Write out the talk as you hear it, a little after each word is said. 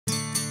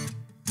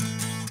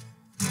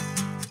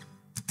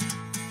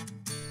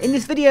In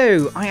this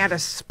video, I add a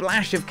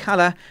splash of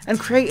colour and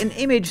create an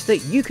image that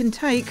you can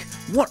take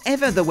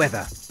whatever the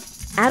weather.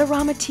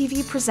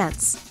 AdoramaTV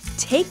presents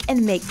Take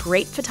and Make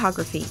Great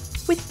Photography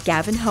with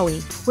Gavin Hoey,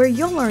 where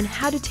you'll learn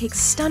how to take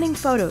stunning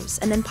photos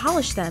and then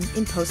polish them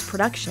in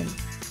post-production.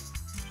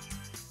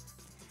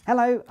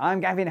 Hello,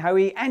 I'm Gavin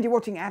Hoey and you're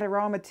watching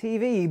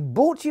AdoramaTV,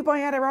 brought to you by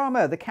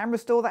Adorama, the camera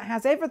store that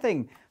has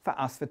everything for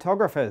us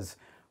photographers.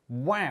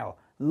 Wow,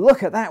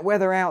 look at that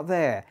weather out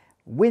there.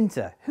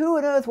 Winter. Who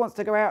on earth wants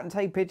to go out and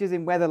take pictures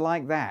in weather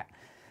like that?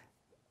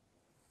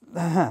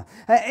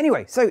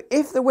 Anyway, so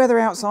if the weather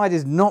outside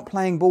is not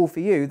playing ball for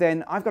you,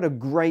 then I've got a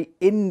great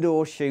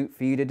indoor shoot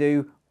for you to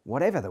do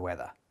whatever the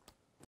weather.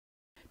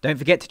 Don't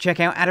forget to check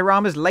out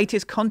Adorama's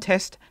latest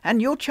contest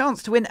and your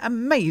chance to win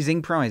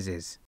amazing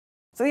prizes.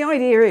 So the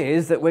idea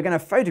is that we're going to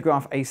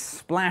photograph a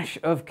splash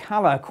of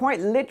colour, quite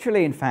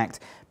literally in fact,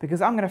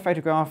 because I'm going to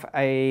photograph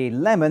a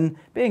lemon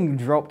being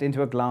dropped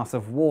into a glass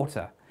of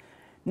water.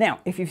 Now,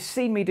 if you've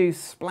seen me do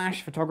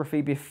splash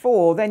photography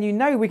before, then you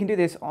know we can do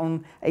this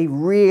on a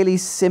really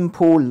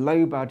simple,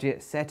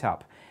 low-budget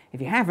setup.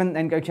 If you haven't,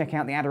 then go check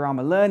out the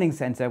Adorama Learning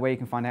Centre where you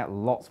can find out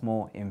lots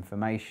more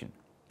information.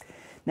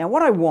 Now,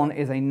 what I want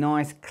is a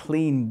nice,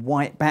 clean,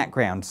 white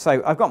background.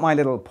 So I've got my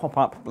little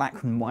pop-up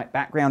black and white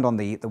background on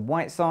the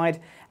white side,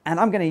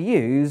 and I'm going to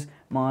use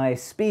my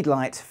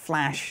Speedlite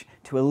flash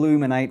to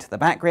illuminate the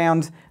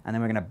background, and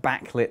then we're going to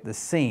backlit the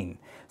scene.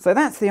 So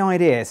that's the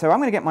idea. So I'm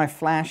going to get my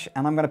flash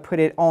and I'm going to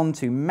put it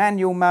onto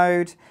manual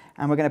mode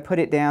and we're going to put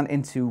it down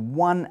into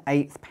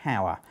 1/8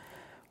 power.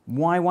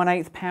 Why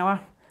 1/8 power?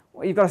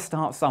 Well, you've got to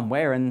start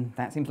somewhere and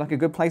that seems like a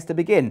good place to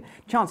begin.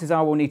 Chances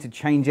are we'll need to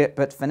change it,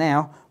 but for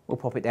now we'll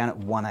pop it down at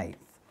 1/8.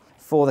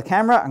 For the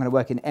camera, I'm going to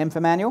work in M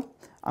for manual.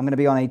 I'm going to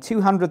be on a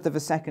 200th of a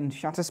second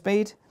shutter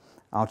speed.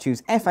 I'll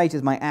choose f8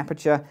 as my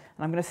aperture and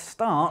I'm going to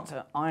start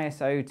at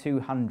ISO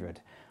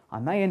 200. I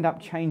may end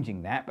up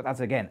changing that, but that's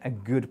again a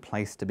good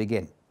place to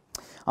begin.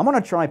 I'm on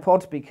a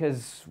tripod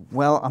because,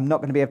 well, I'm not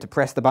going to be able to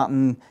press the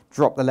button,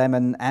 drop the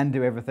lemon and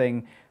do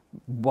everything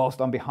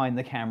whilst I'm behind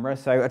the camera.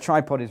 So a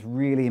tripod is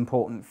really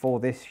important for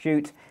this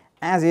shoot,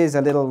 as is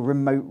a little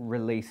remote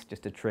release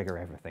just to trigger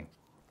everything.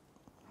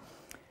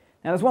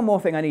 Now there's one more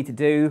thing I need to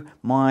do.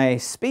 My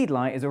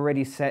Speedlite is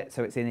already set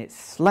so it's in its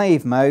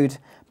slave mode,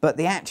 but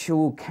the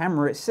actual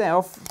camera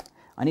itself,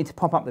 I need to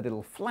pop up the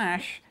little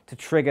flash to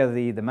trigger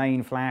the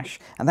main flash,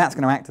 and that's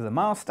going to act as a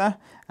master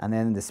and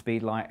then the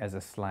Speedlite as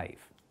a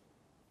slave.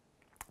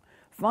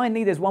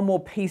 Finally, there's one more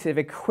piece of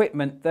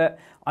equipment that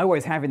I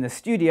always have in the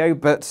studio,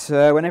 but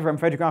whenever I'm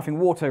photographing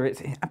water,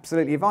 it's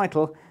absolutely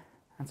vital.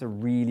 That's a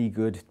really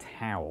good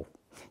towel.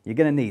 You're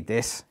going to need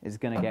this. It's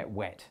going to get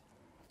wet.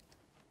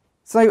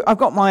 So I've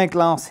got my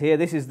glass here.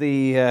 This is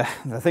the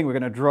thing we're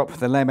going to drop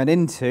the lemon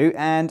into,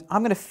 and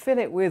I'm going to fill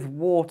it with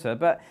water.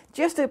 But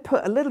just to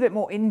put a little bit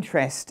more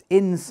interest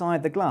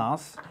inside the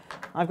glass,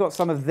 I've got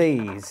some of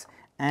these.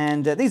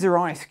 And these are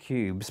ice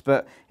cubes,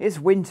 but it's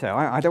winter.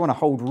 I don't want to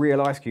hold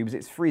real ice cubes.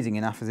 It's freezing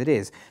enough as it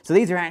is. So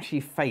these are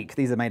actually fake.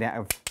 These are made out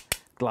of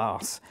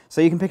glass.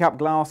 So you can pick up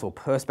glass or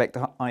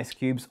Perspex ice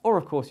cubes, or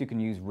of course you can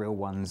use real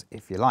ones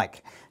if you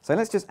like. So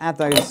let's just add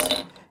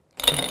those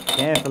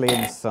carefully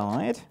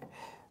inside.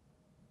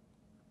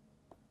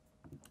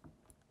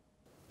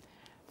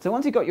 So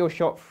once you've got your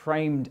shot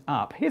framed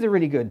up, here's a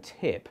really good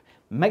tip.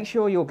 Make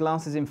sure your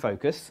glass is in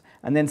focus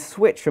and then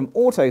switch from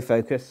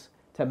autofocus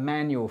to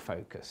manual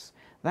focus.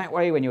 That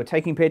way, when you're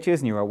taking pictures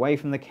and you're away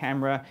from the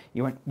camera,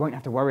 you won't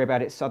have to worry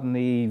about it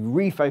suddenly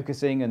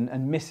refocusing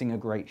and missing a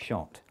great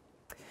shot.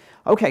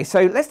 Okay,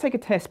 so let's take a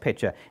test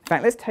picture. In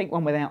fact, let's take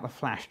one without the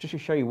flash, just to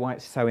show you why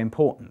it's so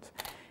important.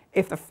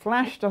 If the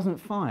flash doesn't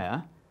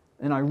fire,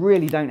 then I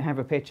really don't have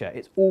a picture.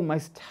 It's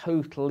almost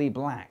totally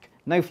black.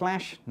 No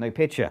flash, no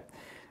picture.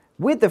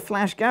 With the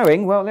flash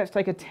going, well, let's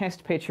take a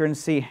test picture and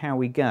see how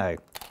we go.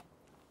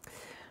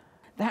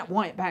 That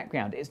white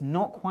background is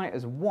not quite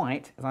as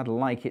white as I'd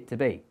like it to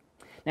be.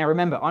 Now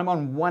remember, I'm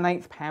on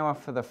 1/8 power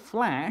for the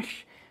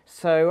flash,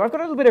 so I've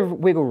got a little bit of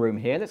wiggle room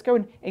here. Let's go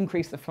and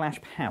increase the flash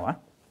power.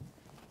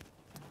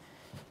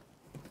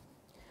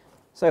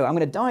 So I'm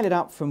going to dial it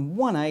up from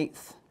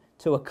 1/8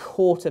 to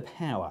 1/4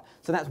 power.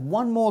 So that's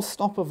one more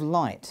stop of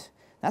light.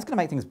 That's going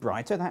to make things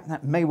brighter.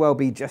 That may well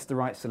be just the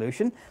right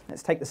solution.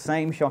 Let's take the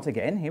same shot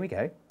again. Here we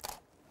go.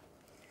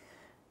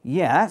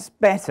 Yeah, that's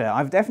better.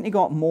 I've definitely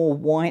got more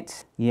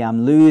white. Yeah,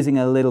 I'm losing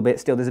a little bit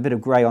still. There's a bit of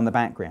grey on the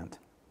background.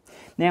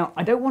 Now,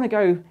 I don't want to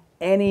go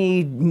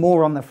any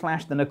more on the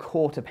flash than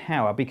 1/4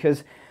 power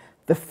because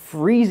the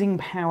freezing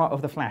power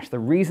of the flash, the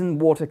reason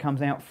water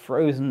comes out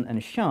frozen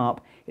and sharp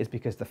is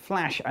because the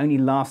flash only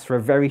lasts for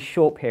a very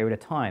short period of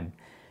time.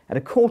 At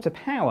 1/4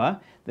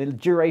 power, the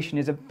duration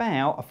is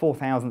about a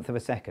 4,000th of a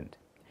second.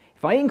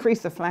 If I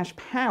increase the flash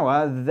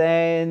power,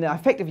 then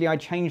effectively I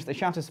change the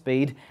shutter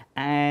speed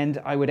and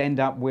I would end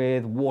up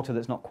with water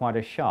that's not quite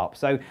as sharp.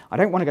 So I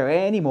don't want to go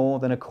any more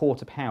than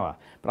 1/4 power,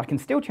 but I can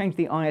still change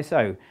the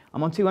ISO.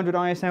 I'm on 200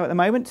 ISO at the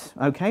moment.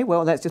 Okay,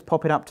 well, let's just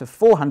pop it up to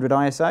 400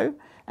 ISO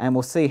and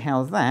we'll see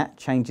how that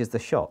changes the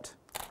shot.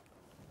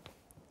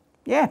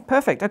 Yeah,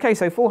 perfect. Okay,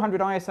 so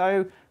 400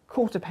 ISO,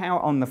 quarter power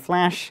on the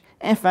flash,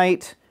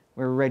 F8,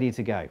 we're ready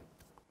to go.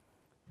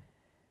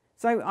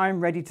 So I'm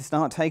ready to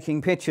start taking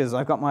pictures.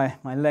 I've got my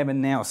lemon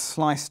now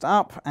sliced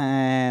up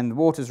and the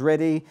water's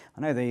ready.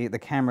 I know the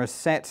camera's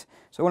set,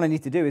 so all I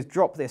need to do is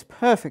drop this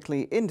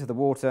perfectly into the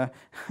water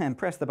and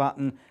press the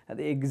button at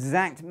the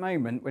exact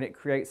moment when it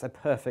creates a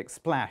perfect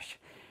splash.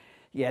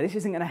 Yeah, this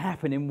isn't going to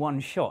happen in one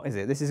shot, is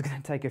it? This is going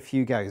to take a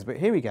few goes, but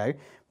here we go.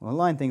 We'll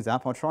line things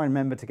up. I'll try and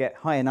remember to get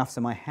high enough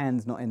so my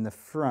hand's not in the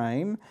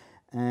frame.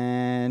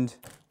 And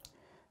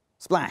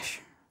splash.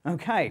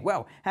 Okay,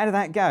 well, how did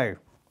that go?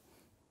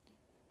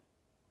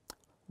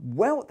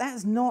 Well,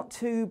 that's not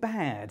too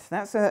bad.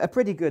 That's a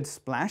pretty good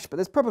splash, but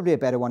there's probably a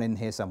better one in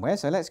here somewhere.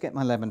 So let's get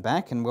my lemon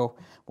back and we'll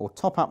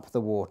top up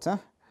the water.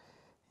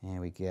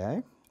 There we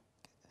go.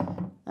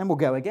 And we'll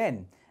go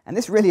again. And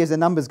this really is a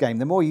numbers game.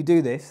 The more you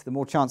do this, the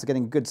more chance of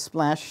getting a good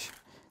splash.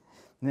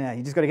 Yeah,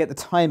 you just got to get the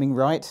timing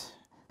right. So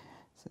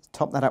let's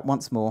top that up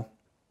once more.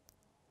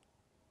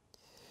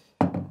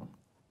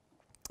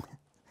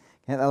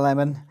 Get the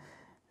lemon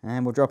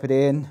and we'll drop it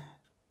in.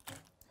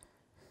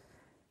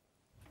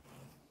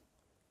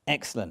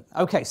 Excellent.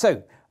 Okay,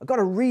 so I've got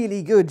a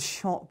really good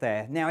shot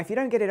there. Now, if you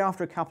don't get it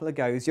after a couple of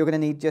goes, you're going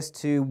to need just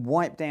to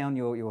wipe down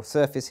your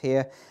surface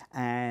here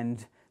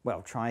and,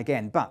 well, try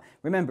again. But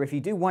remember, if you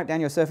do wipe down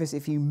your surface,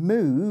 if you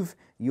move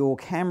your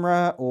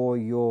camera or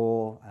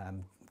your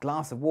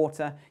glass of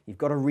water, you've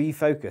got to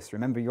refocus.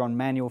 Remember, you're on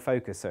manual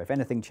focus, so if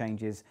anything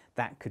changes,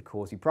 that could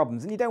cause you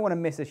problems. And you don't want to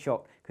miss a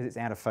shot because it's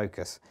out of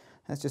focus.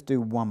 Let's just do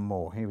one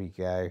more. Here we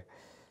go.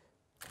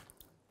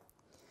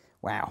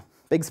 Wow,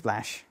 big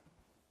splash.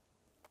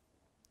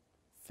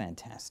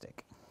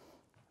 Fantastic.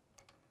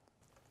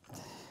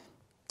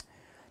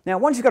 Now,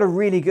 once you've got a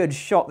really good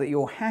shot that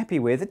you're happy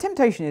with, the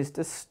temptation is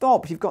to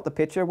stop. You've got the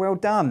picture, well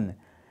done.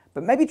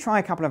 But maybe try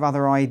a couple of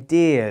other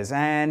ideas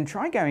and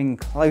try going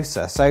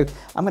closer. So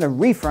I'm going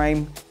to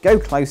reframe, go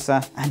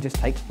closer, and just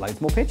take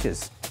loads more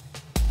pictures.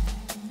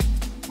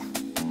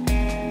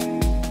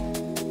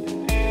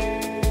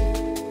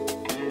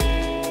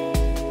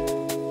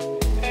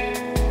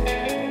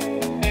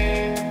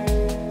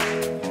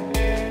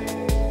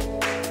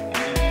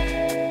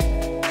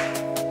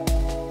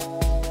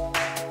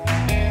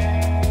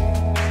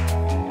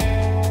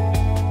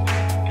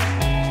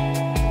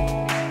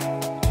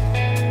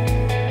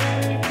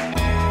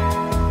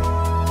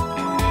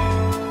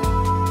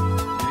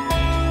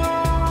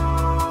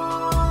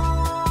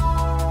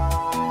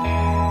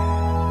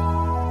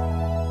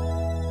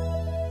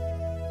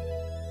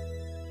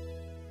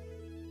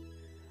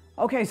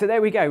 Okay, so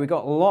there we go. We've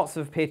got lots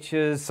of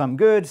pictures, some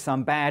good,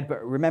 some bad,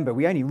 but remember,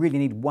 we only really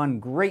need one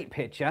great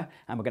picture,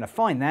 and we're going to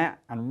find that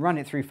and run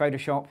it through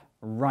Photoshop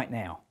right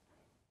now.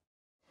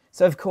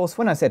 So of course,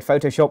 when I said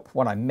Photoshop,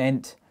 what I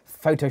meant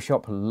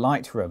Photoshop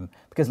Lightroom,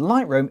 because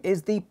Lightroom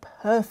is the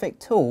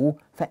perfect tool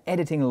for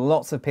editing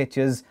lots of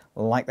pictures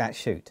like that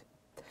shoot.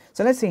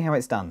 So let's see how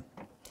it's done.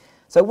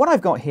 So what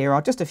I've got here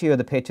are just a few of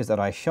the pictures that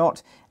I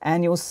shot,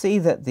 and you'll see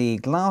that the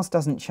glass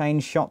doesn't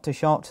change shot to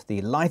shot,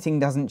 the lighting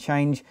doesn't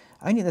change,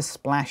 only the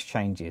splash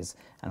changes.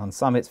 And on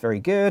some it's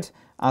very good,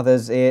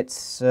 others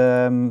it's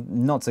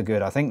not so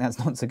good. I think that's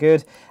not so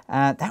good.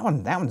 That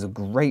one's a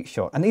great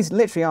shot. And these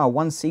literally are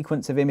one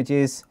sequence of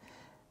images.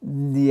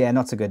 Yeah,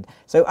 not so good.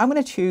 So I'm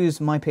going to choose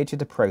my picture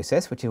to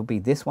process, which will be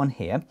this one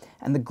here.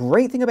 And the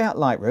great thing about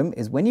Lightroom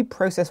is when you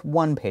process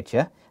one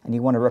picture and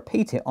you want to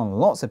repeat it on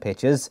lots of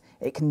pictures,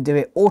 it can do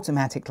it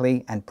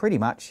automatically and pretty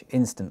much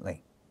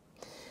instantly.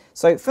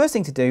 So first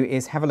thing to do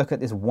is have a look at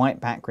this white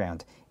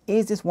background.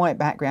 Is this white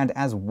background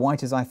as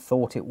white as I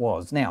thought it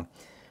was? Now,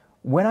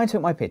 when I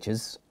took my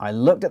pictures, I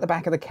looked at the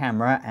back of the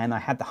camera and I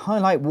had the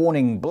highlight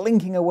warning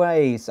blinking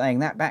away saying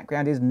that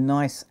background is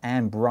nice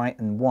and bright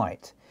and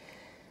white.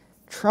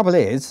 Trouble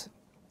is,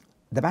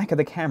 the back of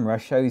the camera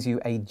shows you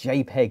a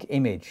JPEG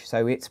image,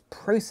 so it's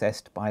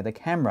processed by the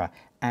camera,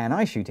 and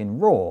I shoot in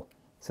RAW.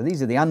 So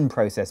these are the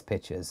unprocessed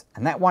pictures,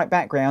 and that white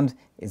background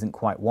isn't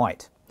quite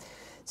white.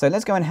 So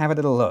let's go and have a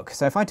little look.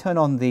 So if I turn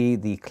on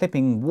the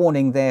clipping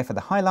warning there for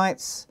the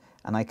highlights,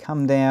 and I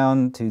come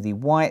down to the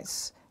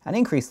whites and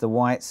increase the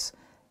whites,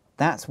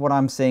 that's what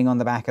I'm seeing on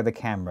the back of the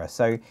camera.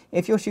 So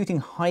if you're shooting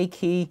high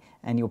key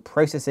and you're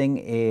processing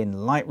in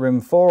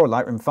Lightroom 4 or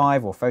Lightroom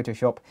 5 or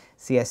Photoshop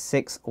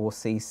CS6 or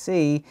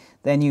CC,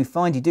 then you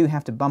find you do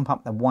have to bump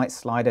up the white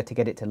slider to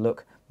get it to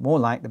look more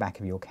like the back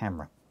of your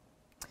camera.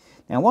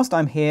 Now, whilst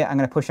I'm here, I'm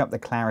going to push up the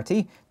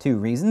clarity. Two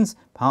reasons,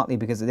 partly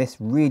because this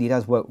really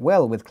does work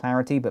well with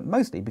clarity, but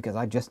mostly because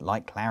I just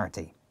like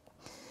clarity.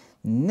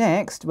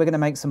 Next, we're going to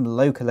make some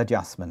local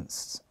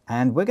adjustments,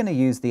 and we're going to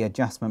use the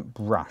adjustment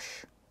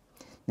brush.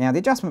 Now, the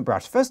adjustment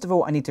brush, first of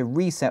all, I need to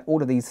reset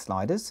all of these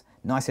sliders.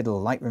 Nice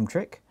little Lightroom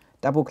trick.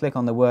 Double click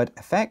on the word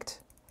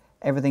effect.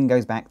 Everything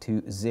goes back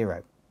to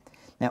 0.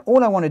 Now,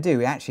 all I want to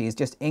do actually is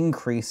just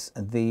increase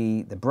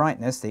the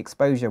brightness, the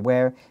exposure,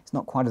 where it's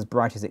not quite as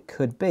bright as it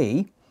could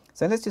be.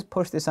 So let's just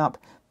push this up,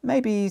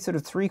 maybe sort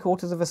of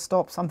 3/4 of a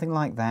stop, something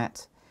like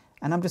that.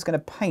 And I'm just going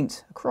to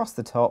paint across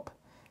the top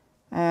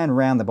and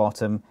round the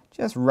bottom,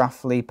 just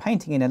roughly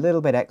painting in a little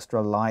bit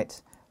extra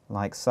light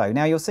like so.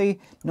 Now you'll see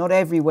not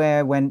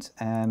everywhere went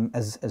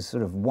as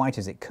sort of white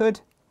as it could.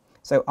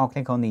 So I'll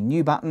click on the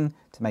new button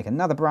to make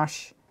another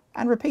brush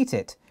and repeat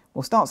it.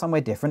 We'll start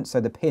somewhere different so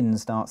the pin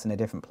starts in a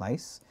different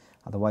place.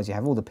 Otherwise you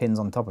have all the pins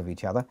on top of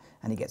each other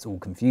and it gets all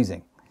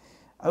confusing.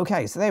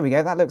 Okay, so there we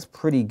go. That looks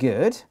pretty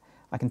good.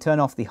 I can turn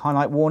off the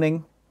highlight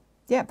warning.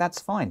 Yeah, that's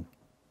fine.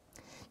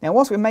 Now,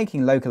 whilst we're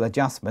making local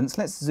adjustments,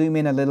 let's zoom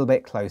in a little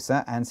bit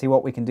closer and see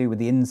what we can do with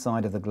the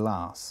inside of the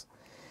glass.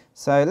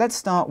 So let's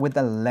start with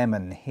the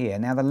lemon here.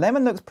 Now, the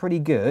lemon looks pretty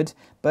good,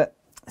 but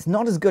it's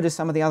not as good as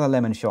some of the other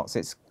lemon shots.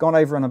 It's gone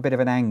over on a bit of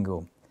an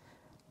angle.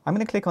 I'm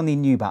going to click on the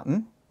new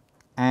button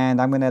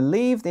and I'm going to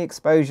leave the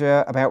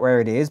exposure about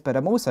where it is, but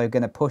I'm also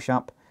going to push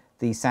up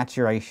the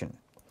saturation.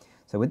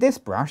 So with this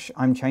brush,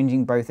 I'm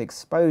changing both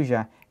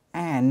exposure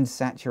and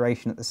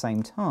saturation at the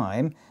same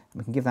time.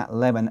 We can give that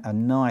lemon a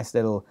nice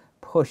little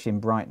push in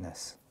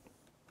brightness.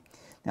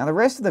 Now the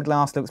rest of the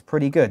glass looks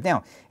pretty good.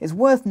 Now it's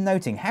worth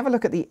noting, have a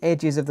look at the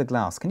edges of the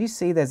glass. Can you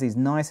see there's these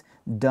nice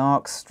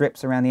dark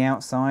strips around the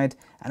outside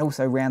and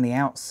also around the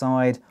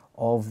outside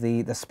of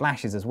the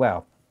splashes as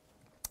well?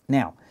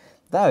 Now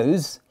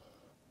those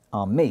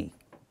are me.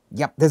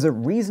 Yep, there's a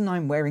reason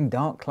I'm wearing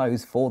dark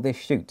clothes for this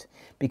shoot,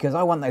 because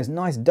I want those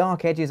nice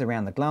dark edges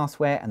around the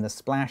glassware and the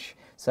splash,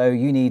 so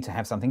you need to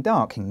have something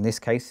dark. In this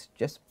case,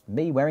 just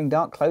me wearing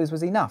dark clothes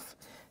was enough.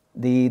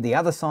 The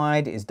other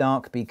side is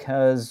dark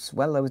because,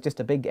 well, there was just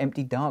a big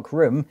empty dark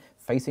room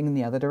facing in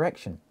the other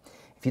direction.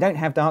 If you don't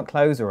have dark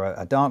clothes or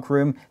a dark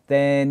room,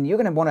 then you're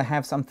going to want to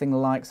have something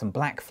like some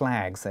black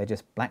flags. They're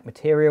just black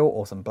material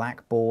or some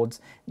black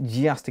boards,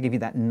 just to give you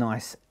that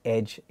nice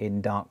edge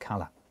in dark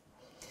colour.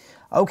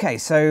 Okay,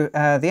 so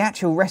the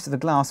actual rest of the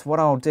glass, what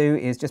I'll do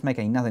is just make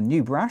another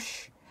new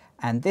brush,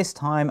 and this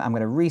time I'm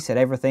going to reset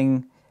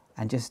everything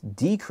and just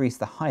decrease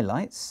the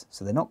highlights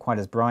so they're not quite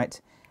as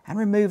bright, and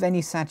remove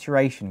any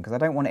saturation because I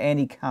don't want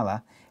any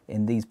colour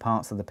in these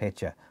parts of the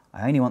picture.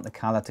 I only want the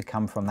colour to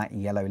come from that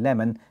yellow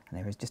lemon, and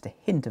there is just a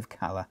hint of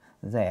colour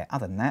there.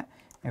 Other than that,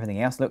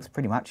 everything else looks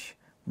pretty much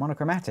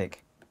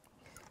monochromatic.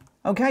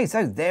 Okay,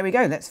 so there we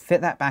go. Let's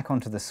fit that back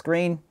onto the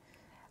screen.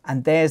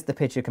 And there's the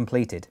picture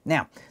completed.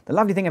 Now, the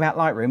lovely thing about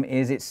Lightroom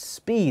is its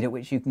speed at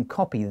which you can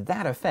copy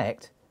that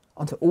effect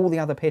onto all the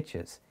other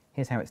pictures.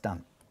 Here's how it's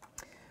done.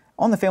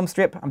 On the film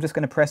strip, I'm just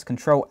going to press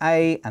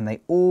Ctrl-A and they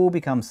all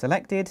become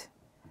selected.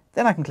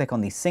 Then I can click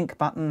on the sync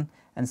button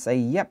and say,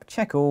 yep,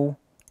 check all,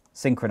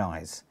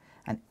 synchronize.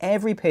 And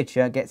every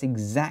picture gets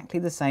exactly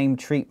the same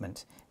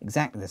treatment,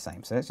 exactly the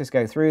same. So let's just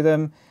go through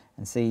them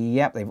and see,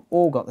 yep, they've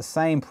all got the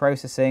same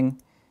processing.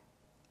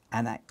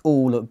 And they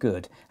all look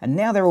good. And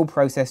now they're all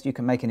processed, you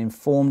can make an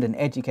informed and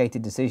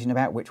educated decision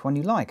about which one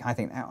you like. I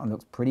think that one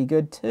looks pretty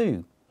good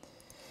too.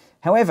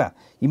 However,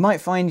 you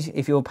might find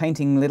if you're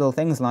painting little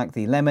things like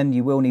the lemon,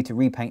 you will need to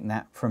repaint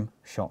that from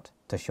shot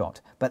to shot.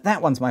 But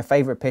that one's my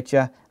favourite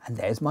picture, and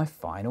there's my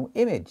final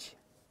image.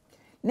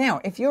 Now,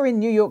 if you're in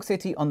New York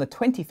City on the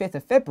 25th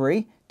of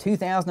February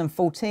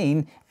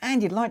 2014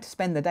 and you'd like to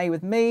spend the day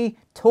with me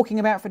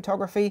talking about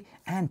photography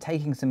and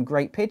taking some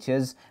great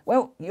pictures,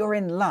 well, you're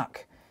in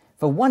luck.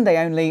 For one day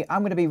only,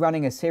 I'm going to be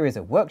running a series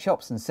of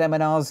workshops and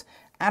seminars.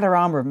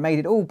 Adorama have made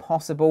it all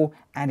possible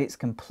and it's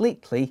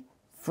completely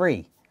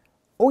free.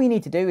 All you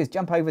need to do is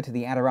jump over to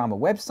the Adorama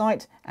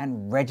website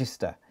and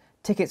register.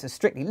 Tickets are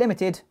strictly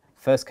limited,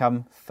 first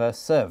come,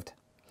 first served.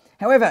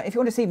 However, if you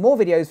want to see more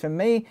videos from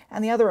me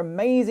and the other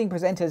amazing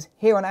presenters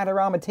here on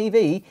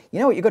AdoramaTV, you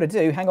know what you've got to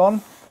do, hang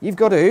on, you've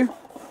got to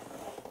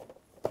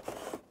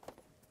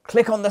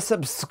click on the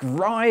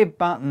subscribe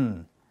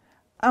button.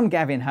 I'm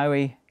Gavin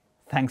Hoey.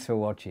 Thanks for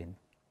watching.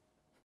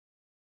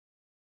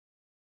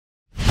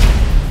 Do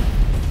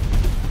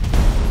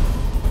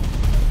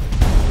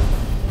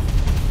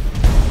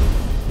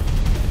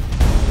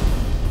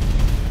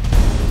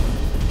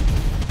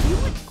you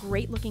want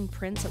great looking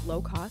prints at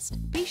low cost?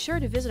 Be sure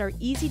to visit our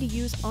easy to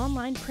use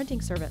online printing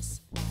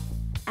service.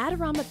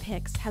 Adorama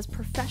Pix has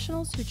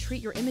professionals who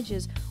treat your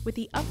images with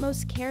the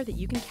utmost care that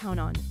you can count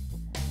on.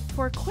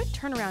 For a quick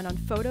turnaround on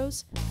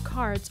photos,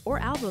 cards, or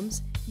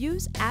albums,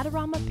 use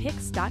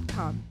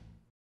AdoramaPix.com.